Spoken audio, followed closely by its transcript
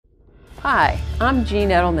Hi, I'm Jean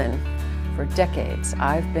Edelman. For decades,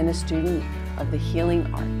 I've been a student of the healing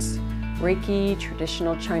arts: Reiki,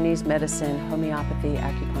 traditional Chinese medicine, homeopathy,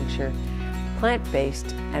 acupuncture,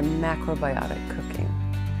 plant-based, and macrobiotic cooking.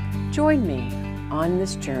 Join me on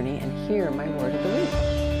this journey and hear my word of the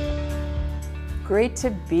week. Great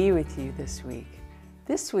to be with you this week.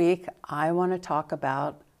 This week, I want to talk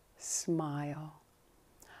about smile.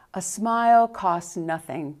 A smile costs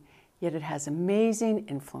nothing, yet it has amazing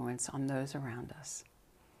influence on those around us.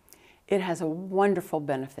 It has a wonderful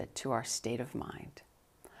benefit to our state of mind.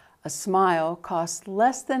 A smile costs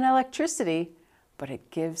less than electricity, but it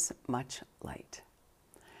gives much light.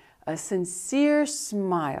 A sincere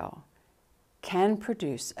smile can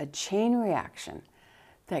produce a chain reaction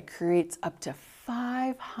that creates up to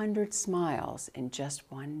 500 smiles in just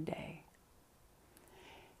one day.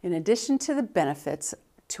 In addition to the benefits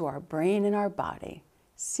to our brain and our body,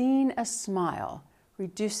 seeing a smile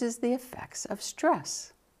reduces the effects of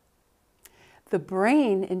stress. The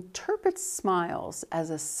brain interprets smiles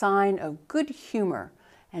as a sign of good humor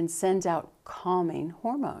and sends out calming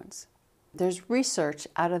hormones. There's research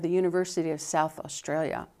out of the University of South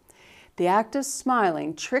Australia. The act of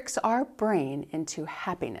smiling tricks our brain into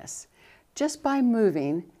happiness just by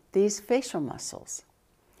moving these facial muscles.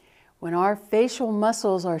 When our facial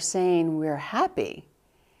muscles are saying we're happy,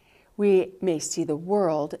 we may see the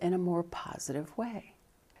world in a more positive way.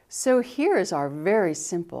 So here is our very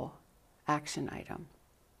simple action item.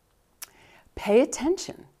 Pay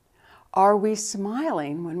attention. Are we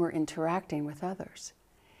smiling when we're interacting with others?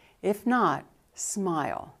 If not,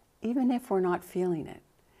 smile, even if we're not feeling it.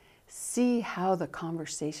 See how the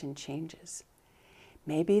conversation changes.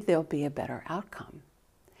 Maybe there'll be a better outcome.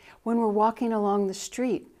 When we're walking along the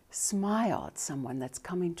street, smile at someone that's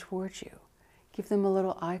coming towards you. Give them a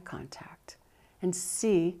little eye contact and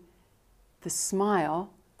see the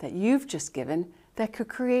smile that you've just given that could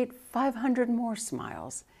create 500 more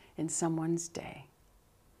smiles in someone's day.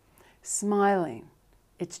 Smiling,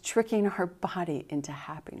 it's tricking our body into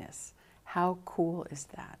happiness. How cool is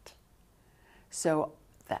that? So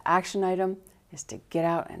the action item is to get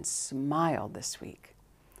out and smile this week.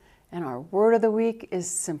 And our word of the week is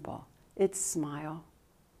simple. It's smile.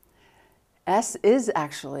 S is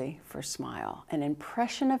actually for smile, an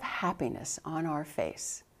impression of happiness on our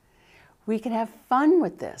face. We can have fun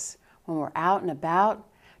with this when we're out and about.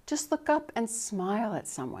 Just look up and smile at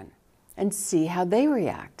someone and see how they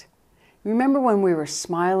react. Remember when we were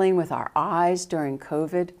smiling with our eyes during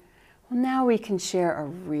COVID? Well, now we can share a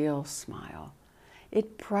real smile.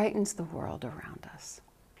 It brightens the world around us.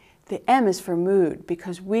 The M is for mood,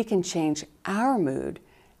 because we can change our mood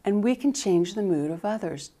and we can change the mood of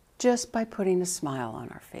others just by putting a smile on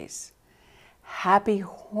our face. Happy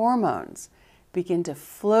hormones begin to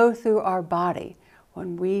flow through our body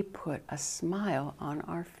when we put a smile on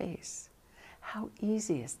our face. How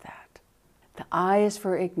easy is that? The I is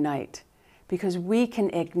for ignite, because we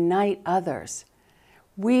can ignite others.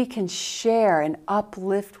 We can share and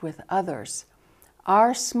uplift with others.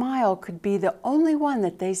 Our smile could be the only one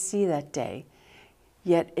that they see that day,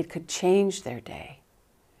 yet it could change their day.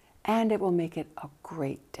 And it will make it a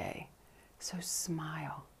great day. So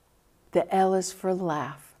smile. The L is for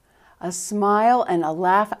laugh. A smile and a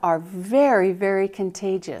laugh are very, very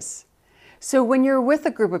contagious. So when you're with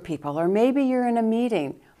a group of people, or maybe you're in a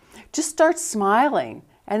meeting, just start smiling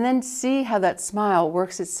and then see how that smile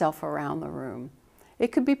works itself around the room.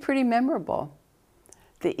 It could be pretty memorable.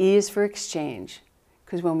 The E is for exchange,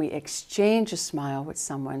 because when we exchange a smile with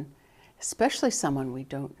someone, especially someone we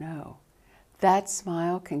don't know, that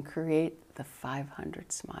smile can create the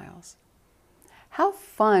 500 smiles. How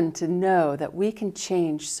fun to know that we can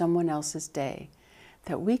change someone else's day,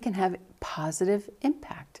 that we can have positive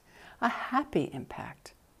impact, a happy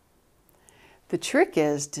impact. The trick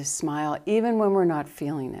is to smile even when we're not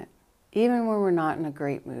feeling it, even when we're not in a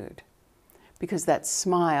great mood, because that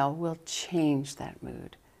smile will change that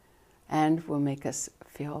mood and will make us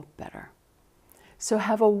feel better. So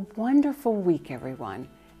have a wonderful week, everyone,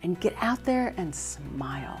 and get out there and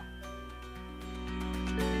smile.